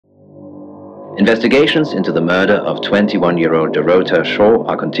Investigations into the murder of 21-year-old Dorota Shaw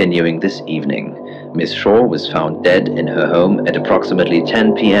are continuing this evening. Miss Shaw was found dead in her home at approximately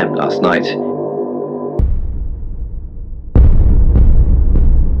 10 p.m. last night.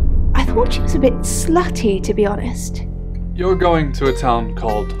 I thought she was a bit slutty, to be honest. You're going to a town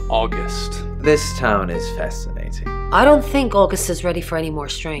called August. This town is fascinating. I don't think August is ready for any more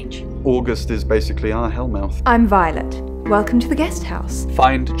strange. August is basically our hellmouth. I'm Violet. Welcome to the guest house.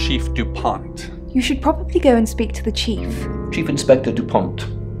 Find Chief DuPont. You should probably go and speak to the chief. Chief Inspector DuPont.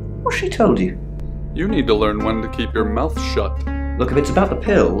 What's she told you? You need to learn when to keep your mouth shut. Look, if it's about the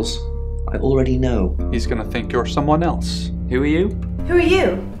pills, I already know. He's gonna think you're someone else. Who are you? Who are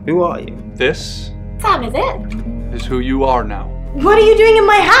you? Who are you? This Sam, is it? is who you are now. What are you doing in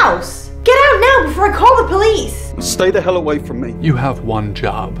my house? Get out now before I call the police! Stay the hell away from me. You have one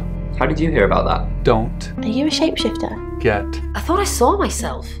job. How did you hear about that? Don't Are you a shapeshifter? get I thought I saw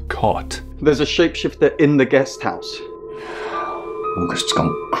myself. caught. There's a shapeshifter in the guest house. August's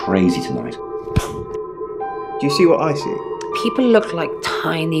gone crazy tonight. Do you see what I see? People look like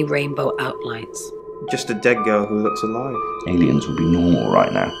tiny rainbow outlines. Just a dead girl who looks alive. Aliens would be normal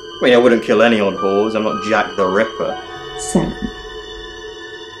right now. I mean, I wouldn't kill any odd whores. I'm not Jack the Ripper. Sam.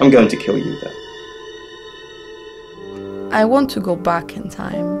 I'm going to kill you, though. I want to go back in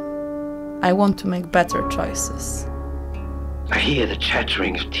time. I want to make better choices. I hear the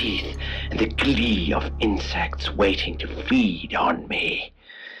chattering of teeth and the glee of insects waiting to feed on me.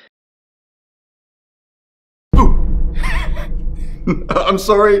 I'm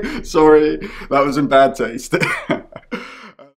sorry. That was in bad taste.